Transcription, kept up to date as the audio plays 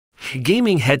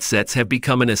Gaming headsets have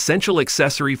become an essential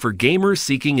accessory for gamers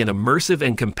seeking an immersive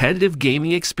and competitive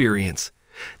gaming experience.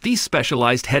 These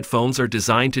specialized headphones are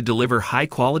designed to deliver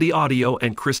high-quality audio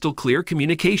and crystal-clear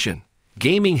communication.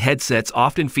 Gaming headsets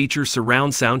often feature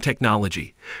surround sound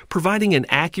technology, providing an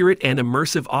accurate and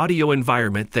immersive audio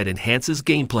environment that enhances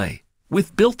gameplay.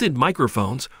 With built-in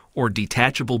microphones or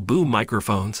detachable boom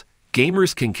microphones,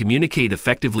 gamers can communicate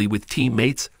effectively with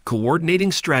teammates,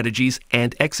 coordinating strategies,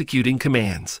 and executing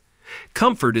commands.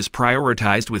 Comfort is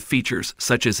prioritized with features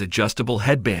such as adjustable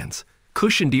headbands,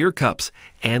 cushioned ear cups,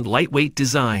 and lightweight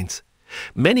designs.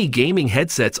 Many gaming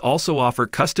headsets also offer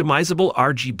customizable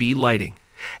RGB lighting,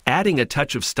 adding a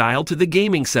touch of style to the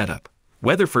gaming setup.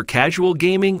 Whether for casual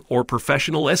gaming or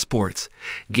professional eSports,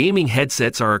 gaming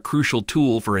headsets are a crucial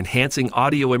tool for enhancing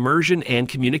audio immersion and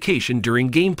communication during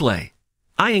gameplay.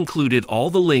 I included all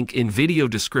the link in video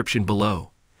description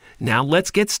below. Now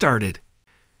let's get started.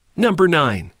 Number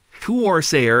 9.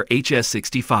 CORSAIR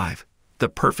HS65, the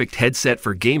perfect headset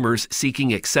for gamers seeking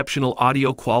exceptional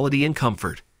audio quality and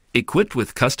comfort. Equipped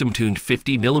with custom-tuned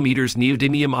 50mm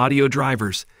neodymium audio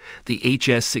drivers, the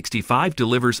HS65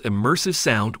 delivers immersive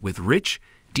sound with rich,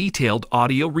 detailed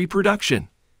audio reproduction.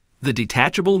 The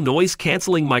detachable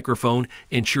noise-canceling microphone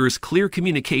ensures clear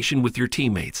communication with your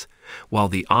teammates, while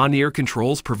the on-ear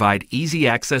controls provide easy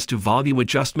access to volume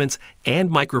adjustments and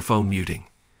microphone muting.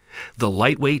 The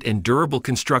lightweight and durable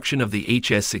construction of the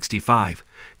HS65,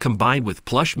 combined with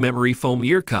plush memory foam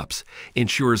ear cups,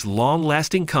 ensures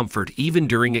long-lasting comfort even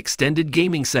during extended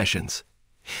gaming sessions.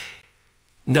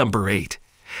 Number 8.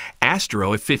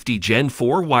 Astro A50 Gen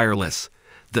 4 Wireless,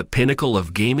 the pinnacle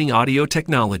of gaming audio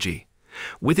technology.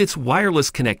 With its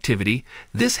wireless connectivity,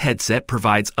 this headset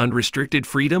provides unrestricted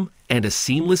freedom and a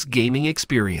seamless gaming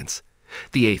experience.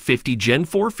 The A50 Gen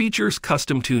 4 features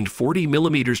custom-tuned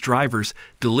 40mm drivers,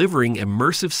 delivering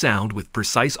immersive sound with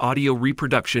precise audio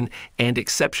reproduction and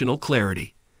exceptional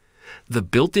clarity. The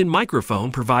built-in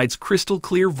microphone provides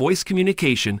crystal-clear voice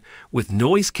communication with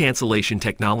noise cancellation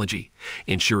technology,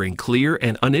 ensuring clear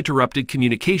and uninterrupted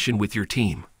communication with your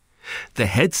team. The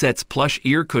headset's plush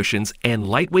ear cushions and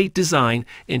lightweight design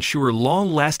ensure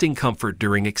long-lasting comfort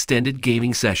during extended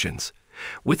gaming sessions.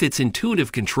 With its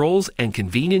intuitive controls and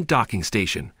convenient docking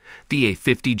station, the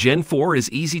A50 Gen 4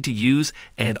 is easy to use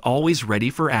and always ready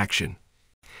for action.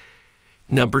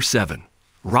 Number 7.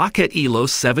 Roccat Elo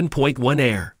 7.1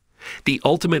 Air, the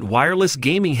ultimate wireless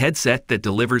gaming headset that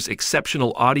delivers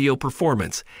exceptional audio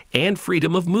performance and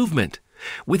freedom of movement.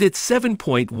 With its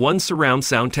 7.1 surround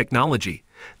sound technology,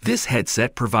 this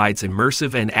headset provides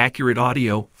immersive and accurate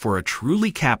audio for a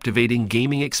truly captivating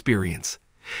gaming experience.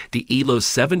 The Elo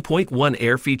 7.1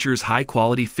 Air features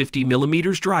high-quality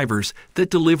 50mm drivers that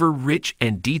deliver rich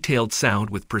and detailed sound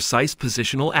with precise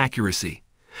positional accuracy.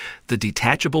 The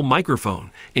detachable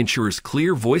microphone ensures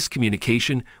clear voice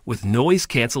communication with noise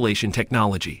cancellation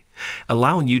technology,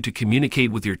 allowing you to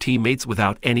communicate with your teammates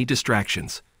without any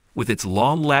distractions. With its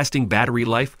long-lasting battery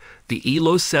life, the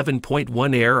Elo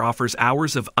 7.1 Air offers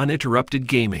hours of uninterrupted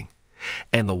gaming,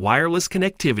 and the wireless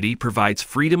connectivity provides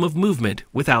freedom of movement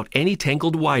without any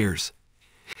tangled wires.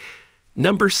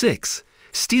 Number 6.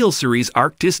 SteelSeries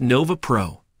Arctis Nova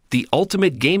Pro, the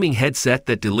ultimate gaming headset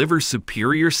that delivers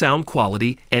superior sound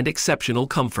quality and exceptional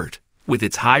comfort. With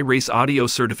its high-res audio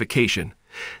certification,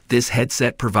 this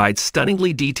headset provides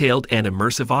stunningly detailed and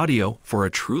immersive audio for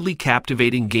a truly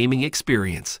captivating gaming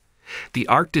experience. The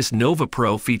Arctis Nova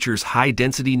Pro features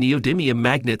high-density neodymium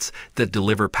magnets that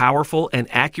deliver powerful and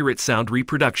accurate sound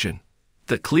reproduction.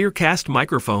 The ClearCast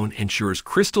microphone ensures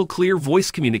crystal-clear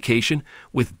voice communication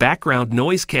with background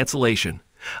noise cancellation,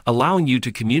 allowing you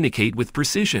to communicate with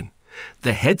precision.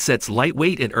 The headset's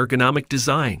lightweight and ergonomic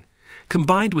design,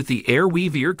 combined with the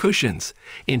AirWeave ear cushions,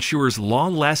 ensures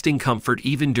long-lasting comfort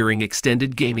even during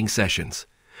extended gaming sessions.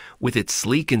 With its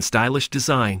sleek and stylish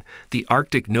design, the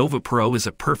Arctis Nova Pro is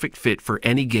a perfect fit for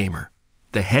any gamer.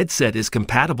 The headset is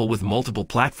compatible with multiple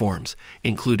platforms,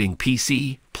 including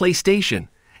PC, PlayStation,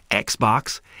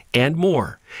 Xbox, and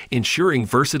more, ensuring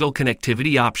versatile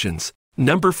connectivity options.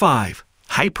 Number 5.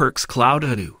 HyperX Cloud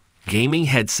Audio Gaming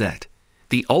Headset,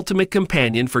 the ultimate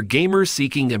companion for gamers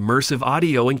seeking immersive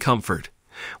audio and comfort.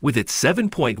 With its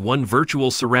 7.1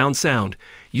 virtual surround sound,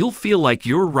 you'll feel like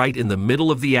you're right in the middle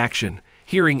of the action,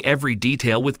 hearing every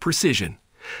detail with precision.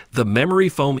 The memory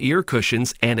foam ear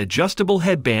cushions and adjustable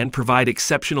headband provide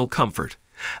exceptional comfort,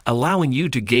 allowing you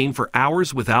to game for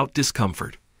hours without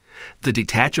discomfort. The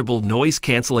detachable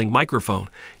noise-canceling microphone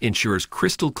ensures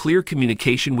crystal-clear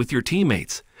communication with your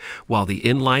teammates, while the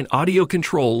inline audio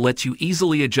control lets you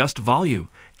easily adjust volume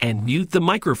and mute the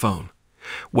microphone.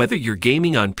 Whether you're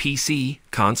gaming on PC,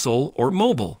 console, or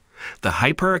mobile, The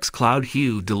HyperX Cloud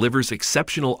Hue delivers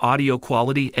exceptional audio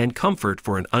quality and comfort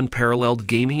for an unparalleled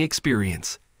gaming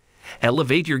experience.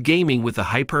 Elevate your gaming with the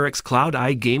HyperX Cloud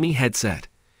Eye gaming headset.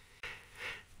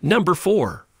 Number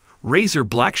 4. Razer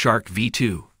BlackShark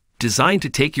V2. Designed to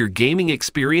take your gaming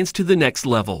experience to the next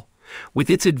level. With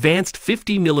its advanced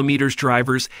 50mm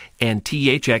drivers and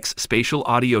THX spatial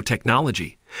audio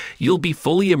technology, you'll be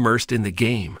fully immersed in the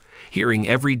game, hearing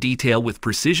every detail with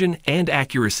precision and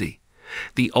accuracy.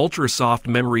 The ultra-soft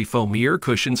memory foam ear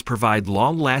cushions provide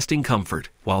long-lasting comfort,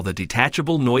 while the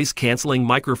detachable noise-canceling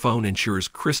microphone ensures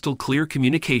crystal-clear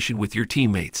communication with your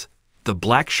teammates. The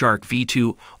BlackShark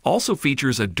V2 also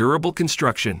features a durable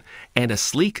construction and a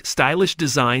sleek, stylish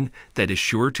design that is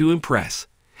sure to impress.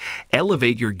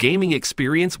 Elevate your gaming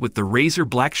experience with the Razer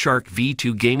BlackShark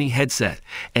V2 gaming headset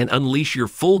and unleash your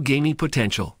full gaming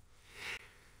potential.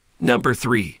 Number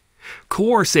 3.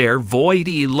 CORSAIR Void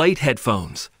E Lite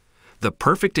Headphones. The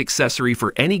perfect accessory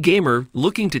for any gamer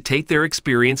looking to take their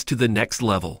experience to the next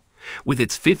level. With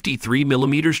its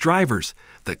 53mm drivers,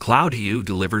 the Cloud Hue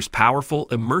delivers powerful,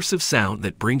 immersive sound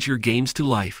that brings your games to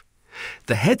life.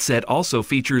 The headset also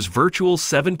features virtual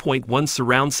 7.1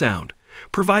 surround sound,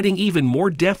 providing even more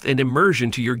depth and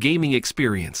immersion to your gaming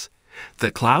experience.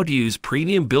 The Cloud Hue's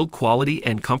premium build quality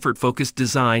and comfort-focused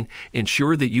design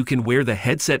ensure that you can wear the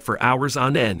headset for hours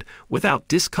on end without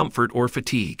discomfort or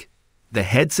fatigue. The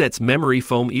headset's memory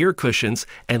foam ear cushions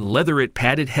and leatherette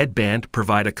padded headband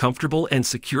provide a comfortable and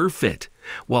secure fit,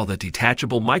 while the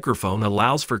detachable microphone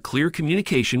allows for clear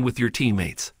communication with your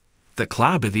teammates. The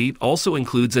Cloud Hue also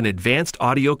includes an advanced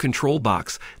audio control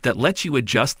box that lets you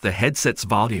adjust the headset's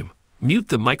volume, mute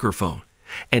the microphone,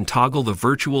 and toggle the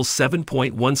virtual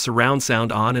 7.1 surround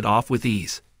sound on and off with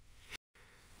ease.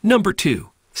 Number 2.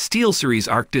 SteelSeries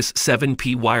Arctis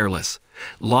 7P Wireless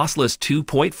Lossless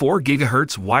 2.4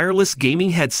 GHz Wireless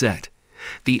Gaming Headset.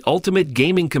 The ultimate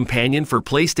gaming companion for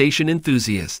PlayStation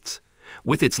enthusiasts.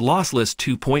 With its lossless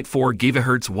 2.4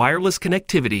 GHz wireless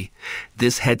connectivity,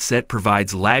 this headset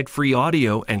provides lag-free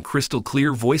audio and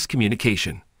crystal-clear voice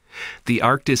communication. The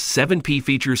Arctis 7P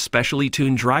features specially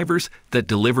tuned drivers that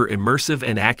deliver immersive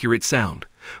and accurate sound,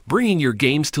 bringing your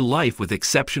games to life with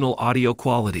exceptional audio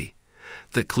quality.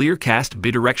 The Clearcast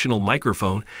bidirectional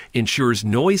microphone ensures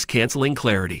noise-canceling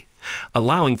clarity,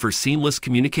 allowing for seamless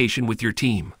communication with your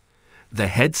team. The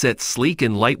headset's sleek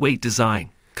and lightweight design,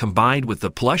 combined with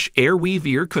the plush Airweave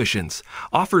ear cushions,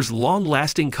 offers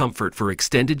long-lasting comfort for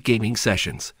extended gaming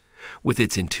sessions. With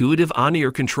its intuitive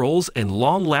on-ear controls and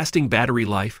long-lasting battery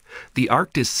life, the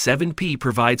Arctis 7P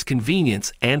provides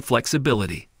convenience and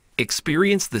flexibility.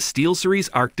 Experience the SteelSeries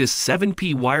Arctis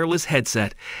 7P wireless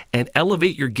headset and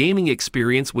elevate your gaming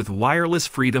experience with wireless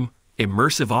freedom,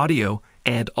 immersive audio,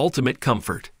 and ultimate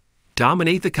comfort.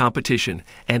 Dominate the competition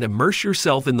and immerse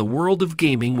yourself in the world of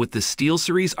gaming with the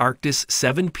SteelSeries Arctis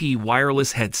 7P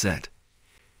wireless headset.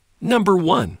 Number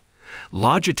 1.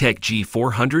 Logitech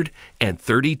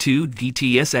G432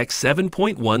 DTSX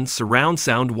 7.1 Surround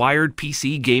Sound Wired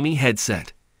PC Gaming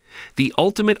Headset. The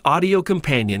ultimate audio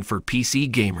companion for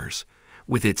PC gamers.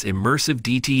 With its immersive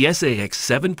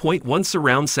DTSX 7.1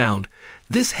 surround sound,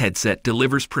 this headset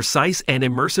delivers precise and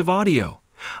immersive audio,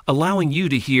 allowing you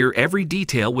to hear every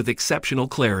detail with exceptional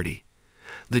clarity.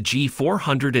 The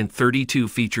G432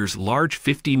 features large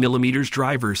 50mm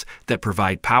drivers that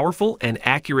provide powerful and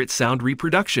accurate sound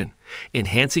reproduction,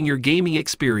 enhancing your gaming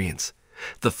experience.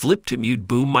 The flip-to-mute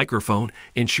boom microphone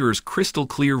ensures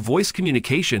crystal-clear voice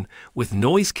communication with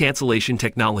noise cancellation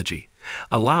technology,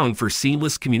 allowing for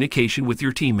seamless communication with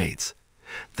your teammates.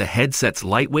 The headset's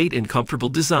lightweight and comfortable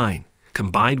design,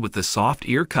 combined with the soft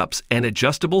ear cups and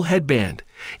adjustable headband,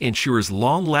 ensures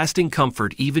long-lasting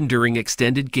comfort even during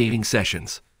extended gaming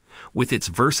sessions. With its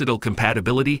versatile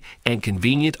compatibility and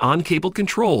convenient on-cable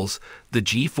controls, the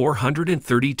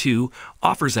G432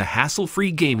 offers a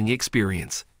hassle-free gaming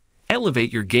experience.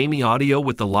 Elevate your gaming audio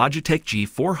with the Logitech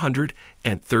G432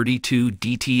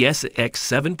 DTSX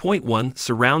 7.1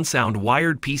 surround sound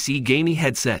wired PC gaming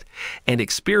headset and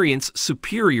experience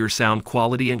superior sound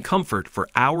quality and comfort for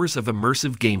hours of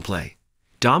immersive gameplay.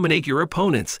 Dominate your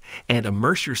opponents and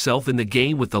immerse yourself in the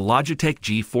game with the Logitech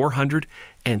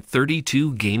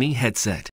G432 gaming headset.